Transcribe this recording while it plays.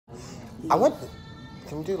I went.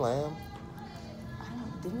 Can we do lamb? I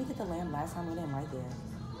don't. Didn't we get the lamb last time? We didn't like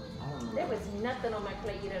it. There was nothing on my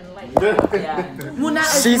plate you didn't like. Yeah. Well, not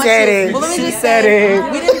as She much said as, it. well, let me She just said say,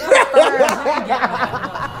 it. we didn't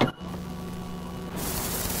prefer.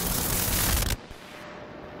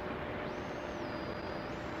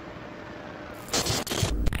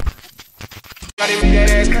 That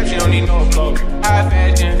ass cut, you don't need no flow. High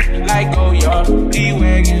fashion, like Goya,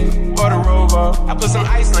 D-Wagon, or the Rover. I put some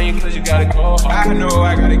ice on you cause you gotta go. I know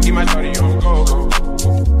I gotta keep my shorty on go.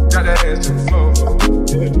 Got that ass to the floor.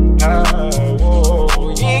 Whoa.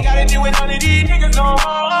 You ain't gotta deal with none of these niggas no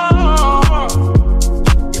more.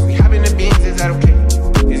 If we hop in the beans, is that okay?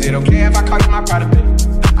 Is it okay if I call you my pride pay?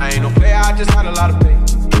 I ain't no player, I just had a lot of pay.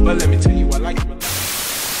 But let me tell you, I like you.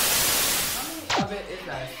 How many of it is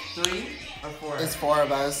that? 3 or 4? It's 4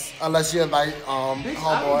 of us, unless you invite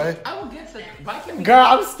homeboy. I will get the. Why can't we Girl,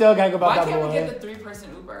 I'm still gonna go about that Why can't boy. we get the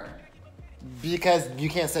 3-person Uber? Because you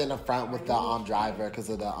can't sit in the front with the driver because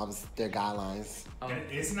of the their guidelines. And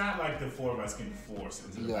it's not like the 4 of us can force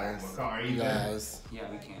into the back of a car either. Yes. Yeah,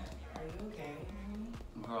 we can't. Are you okay?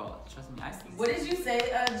 Girl, trust me, I see. What did you say,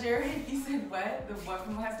 Jared? You said what? The one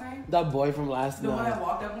from last night? The boy from last The one night. that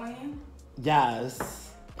walked up on you? Yes.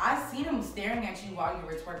 I seen him staring at you while you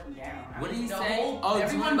were twerking down. What did he The say? whole- Oh,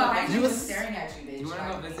 everyone behind you you was was- staring at you, bitch. You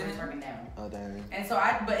wanna go visit you were him? twerking down. Oh, dang. And so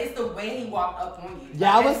but it's the way he walked up on you.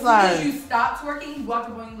 Yeah, I was as like- soon as you stopped twerking, he walked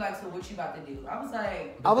up on you like, so what you about to do? I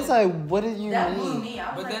was like, what did you that blew mean? me.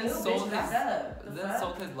 I was But like, then ew, sold bitch, back up. The then fuck?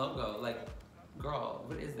 sold his logo. Like, girl,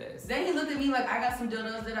 what is this? Then he looked at me like, I got some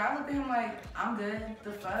dildos. Then I looked at him like, I'm good.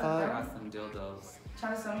 The fuck? I bro? got some dildos.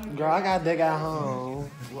 Trying to sell me. Girl, I got dick at home.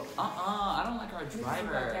 Well, I don't like our I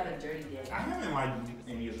driver. got a dirty dick. I haven't liked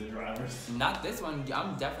any of the drivers. Not this one.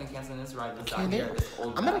 I'm definitely canceling this ride. This Can out they- here. This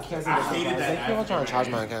old I'm gonna bastard. cancel I this. hated that They keep trying to charge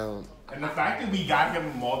after, my man. account. And the fact that we got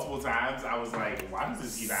him multiple times, I was like, why does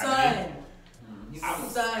this keep happening?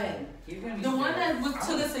 Son. He's gonna be The one scared. that was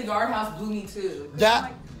to the cigar house blew me too. Yeah.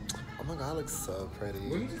 Oh my god, it looks so pretty.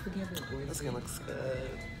 Were you just looking at the boy? This skin looks good.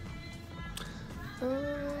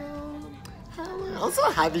 I'm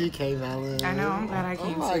so happy you came, Alan. I know, I'm glad I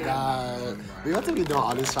came Oh my too. god. We about to be doing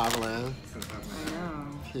all this traveling. I know.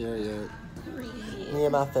 Period. Me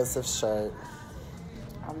and my festive shirt.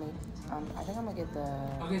 I think I'm gonna get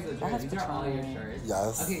the. Okay, so that has these are all your Patron. shirts.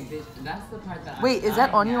 Yes. Okay, bitch, that's the part that. Wait, is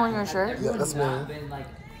that on you on your shirt? Yeah, that's me. Been, like,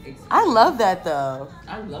 I love that though.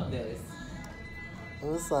 I love this. It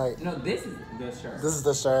was like, No, this is the shirt. this is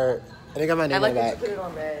the shirt. And they got my I name like on the that you back. put it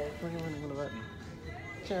on red.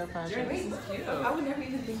 Jared, this is cute. I would never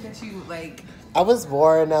even think that you like. I was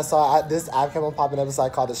bored and I saw this app kept on popping up. It's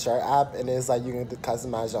like called the Shirt app, and it's like you can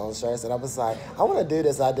customize your own shirts. And I was like, I want to do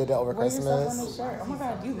this. I did it over Wear yourself on the Christmas. shirt. Oh my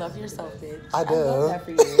god, you love yourself, bitch. I do. love that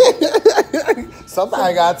for you.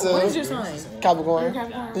 Somebody got to. What is your sign? Capricorn.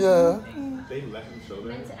 Capricorn? Yeah. They let him show I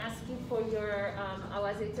meant to ask you for your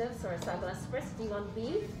awazitas or sabla express. Do you want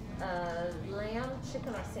beef, lamb,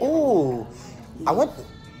 chicken, or salmon? Ooh. I went.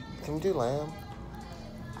 Can we do lamb?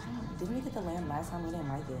 Didn't we get the lamb last time? We didn't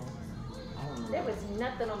like it. There was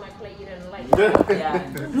nothing on my plate you didn't like. Yeah.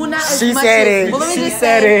 Well, not as She much said as, it. well, let me She just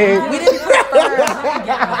said say, it. we didn't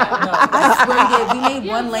prefer. I swear we did. We made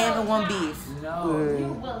one lamb and one beef. No. You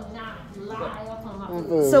will not lie upon my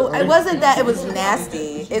food. So it wasn't that it was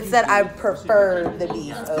nasty. It's that I preferred the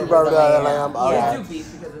beef over Prefer the the lamb. lamb? Yeah. Just do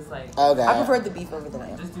beef because it's like. Okay. I preferred the beef over the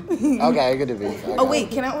lamb. Just do beef. Okay, good to be. Okay. Oh wait,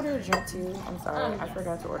 can I order a drink too? I'm sorry, I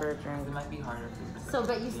forgot to order a It drink. might be harder. So,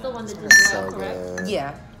 but you still want the ginger So ale, correct? good.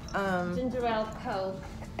 Yeah. Ginger ale, Coke,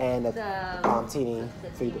 And the the teeny. the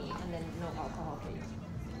teeny, and then no alcohol for you.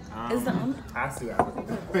 Is the I see that.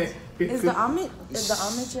 is the omelet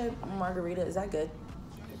margarita? Is that good?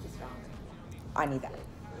 I need that.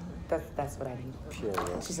 That's what I need.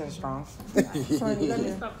 Period. She said strong. Let me start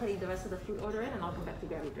putting the rest of the food order in, and I'll come back to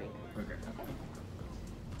grab your drink. Okay.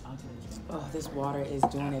 Oh, this water is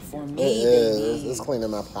doing it for It me, is. baby. It's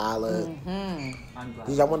cleaning my palate. I'm glad.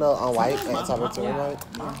 Did y'all want to white and antibacterial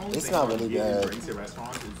white? My only It smell thing really about getting good. drinks at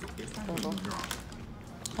restaurants is it's not getting drunk.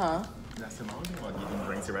 Huh? That's the only thing about getting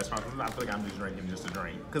drinks at restaurants. I feel like I'm just drinking just a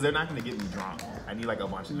drink because they're not going to get me drunk. I need like a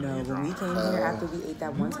bunch of them No, to get when we drunk. came here after we ate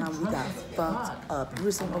that one time, we got fucked up. We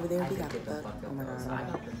were sitting over there, we got fucked. Oh my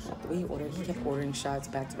god. The way he ordered, he kept ordering shots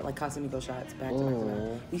back to like Casamigo shots back to back to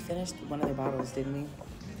back. We finished one of their bottles, didn't we?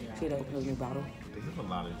 She had to open a new bottle. They have a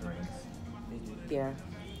lot of drinks. Yeah.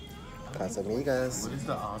 Casamigos. What is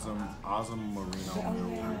the awesome Merino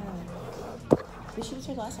Mill? We should have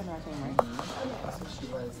checked last time I came, right? So she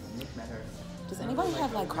was. Nick met her. Does anybody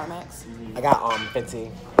have like Carmax? I got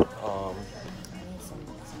Fenty.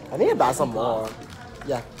 I need to buy some more.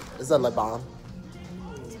 Yeah, it's a lip balm.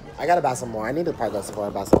 I gotta buy some more. I need to probably go to Sephora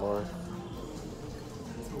and buy some more.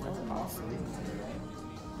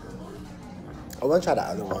 I want to try the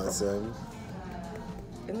other ones soon.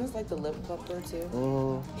 Isn't this like the lip plumper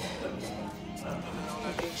too?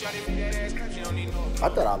 I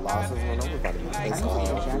thought I lost this one. I'm about to be pissed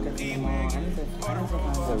off.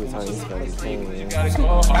 Every time you spend it,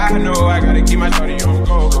 I know I gotta keep my shorty on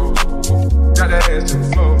go. Got that ass to the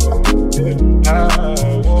floor.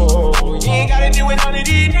 Whoa. You ain't gotta deal with none of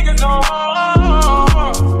these niggas no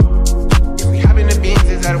more. If we hop in the beans,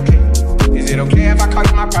 is that okay? Is it okay if I call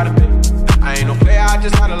you my product, babe? I ain't no player, I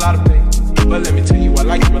just had a lot of pay. But let me tell you, I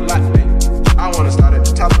like you a lot, babe. I wanna start at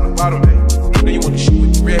the top and the bottom, babe. You know you wanna shoot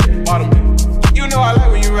with the red bottom, babe. You know I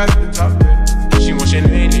like when you rise to the top, babe. She wants your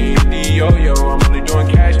name, yo-yo. I'm only doing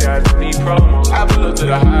cash, guys, don't need promos. I pull up to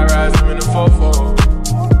the high rise, I'm in the 4-4.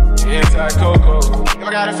 Inside Coco. If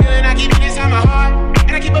I got a feeling, I keep it inside my heart.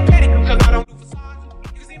 And I keep a petty, cause I don't do facades.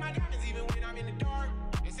 You can see my diamonds even when I'm in the dark.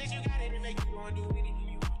 And since you got it, it make you wanna do anything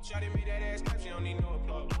you want. Shawty made that ass clap, she don't need no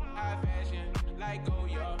applause. High fashion, like go,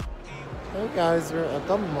 yo. Hey guys, we're at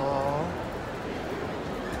the mall.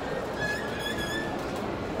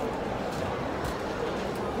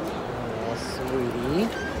 Oh, sweetie.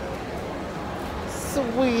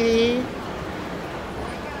 Sweetie.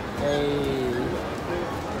 Hey.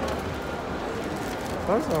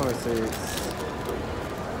 What's wrong with this?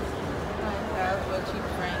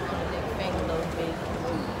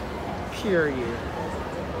 Period.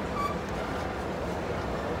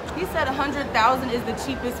 He said 100,000 is the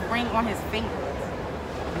cheapest ring on his finger.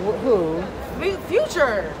 Who?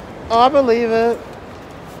 Future. Oh, I believe it.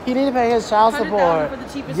 He need to pay his child support. For the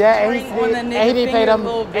cheapest Yeah, ring on the nigga and he paid them.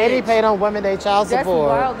 little And he bitch. paid them women their child That's support.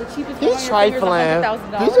 wild. The cheapest ring He's on your finger is trifling.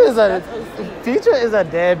 $100,000. Future is a That's OC. Future is a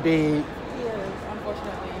deadbeat. He is,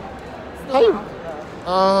 unfortunately. Still Hey. not,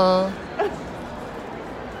 though.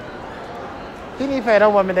 He need to pay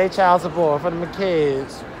them women their child support for them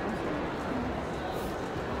kids.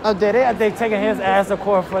 Oh, did they taking his ass to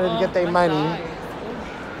court for them to get their My money? thighs.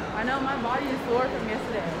 I know my body is sore from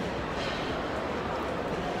yesterday.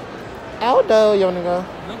 Aldo, you wanna go?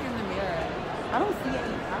 Look in the mirror. I don't see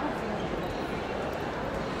any.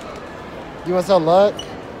 You want some luck? I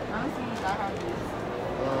don't see any thigh high boots.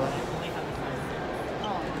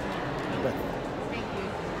 Oh, thank you.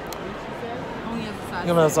 What she said? Only has a size.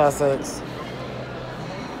 Give me a size 6.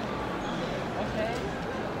 Okay.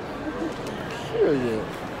 Period.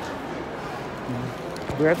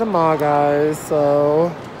 We're at the mall, guys,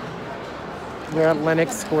 so we're at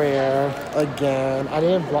Lenox Square again. I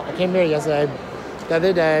came here yesterday, the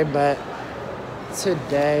other day, but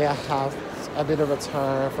today I did a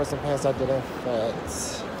return for some pants that didn't fit.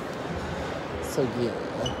 So yeah.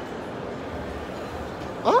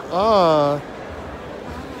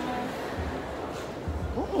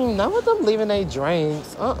 Not with them leaving their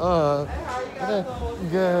drinks.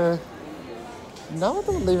 Good. Not with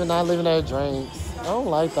them not leaving their drinks. I don't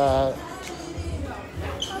like that.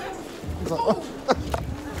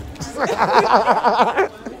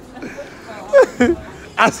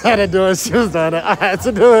 I had to do it. She was doing it. I had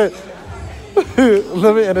to do it.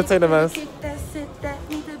 Let me entertain the mess.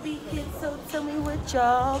 So tell me what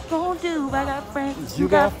y'all gonna do. I got friends. You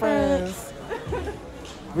got friends.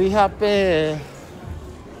 We happy.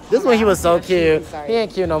 This one he was so cute. He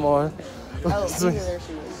ain't cute no more. Oh,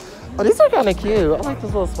 Oh, these are kind of cute. I like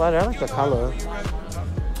this little sweater. I like the color.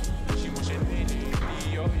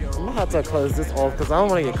 I'm gonna have to close this off because I don't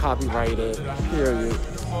want to get copyrighted. Period.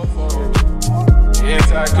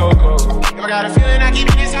 Inside Coco. If I got a feeling, I keep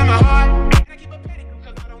it inside my heart. And I keep a petty,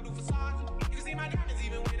 cause I don't do facades. You can see my diamonds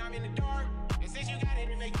even when I'm in the dark. And since you got it,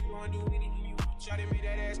 it make you wanna do anything you want. Shawty made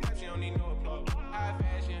that ass clap, she don't need no applause. High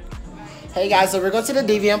fashion. Hey guys, so we're going to the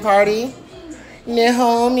Deviant party. Yeah,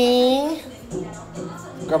 homie.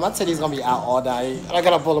 Girl, my titty's gonna be out all night. I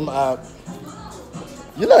gotta pull them up.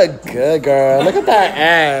 You look good, girl. Look at that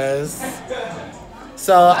ass.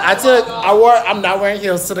 So I'm not wearing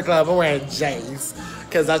heels to the club. I'm wearing J's.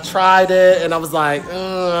 Because I tried it and I was like,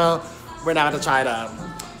 we're not gonna try it out.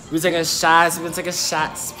 We're taking shots. We've been taking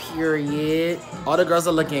shots, period. All the girls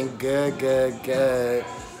are looking good, good, good.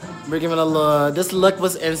 We're giving a look. This look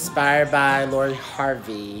was inspired by Lori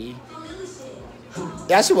Harvey.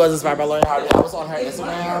 It actually was inspired by Lori Harvey. I was on her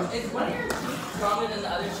Instagram. Is one of your cheeks stronger than the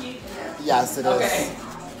other cheek? Yes, it is. Okay.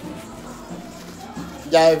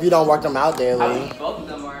 Yeah, if you don't work them out daily. I think both of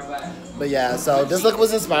them are, But yeah, so this look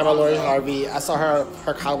was inspired by Lori Harvey. I saw her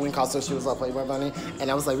Halloween costume. She was a Playboy bunny.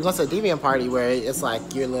 And I was like, we're going to a Deviant party where it's like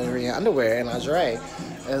you're literally in underwear and lingerie.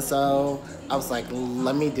 And so I was like,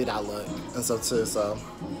 let me do that look. And so too, so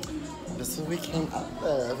this is what we came up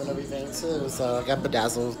with and everything too. So I got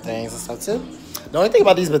bedazzled things and stuff too. The only thing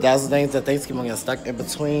about these bedazzled things that things keep on getting stuck in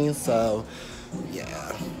between. So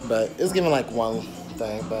yeah, but it's giving like one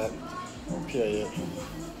thing, but period.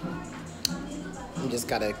 You just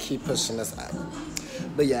gotta keep pushing this up.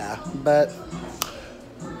 But yeah, but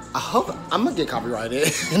I hope I'm gonna get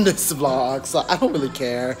copyrighted in this vlog, so I don't really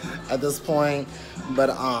care at this point.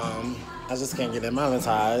 But I just can't get it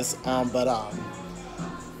monetized.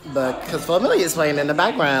 But because Flo Millie is playing in the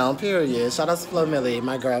background, period. Shout out to Flo Millie,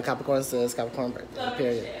 my girl, Capricorn sis, Capricorn birthday,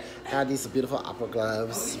 period. Got these beautiful opera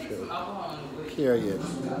gloves, period.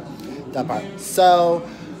 That part. So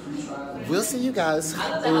we'll see you guys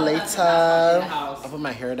later. I put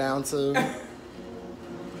my hair down too.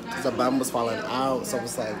 The bun was falling out, so I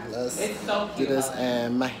was like, let's do this.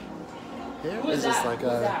 And my hair is just like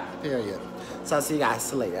a period. So I'll see you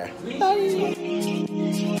guys later. Bye.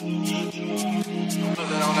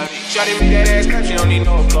 Shawty make that ass clap, she don't need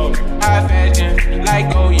no flow. High fashion,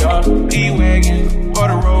 like Goya, D-Wagon, or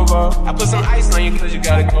the Rover. I put some ice on you cause you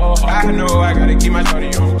gotta go. I know I gotta keep my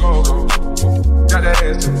shawty on go. Got that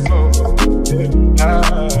ass to the floor.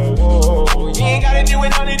 Whoa. You ain't gotta deal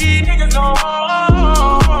with none of these niggas no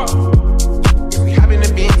more. If we hop in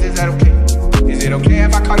the beans, is that okay? Is it okay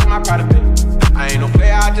if I call you my pride of it? I ain't no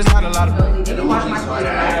player, I just had a lot of fun. There's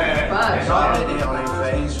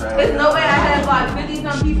no way I had like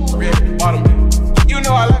 50-some people. Red bottom, you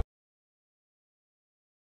know I like.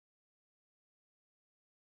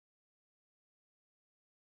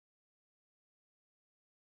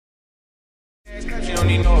 She don't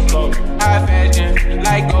need no flow. High fashion,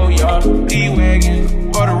 like Goya, D-Wagon,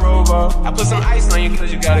 or the Rover. I put some ice on you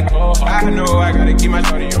cause you gotta go. I know I gotta keep my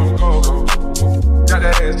shawty on go. Got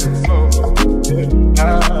that ass to the floor.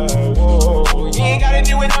 Whoa. You ain't gotta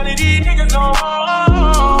deal with none of these niggas no more.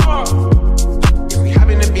 If we hop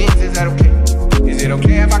in the beans, is that okay? Is it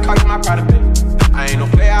okay if I call you my pride of it? I ain't no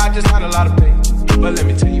player, I just had a lot of pay. But let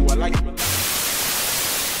me tell you, I like it.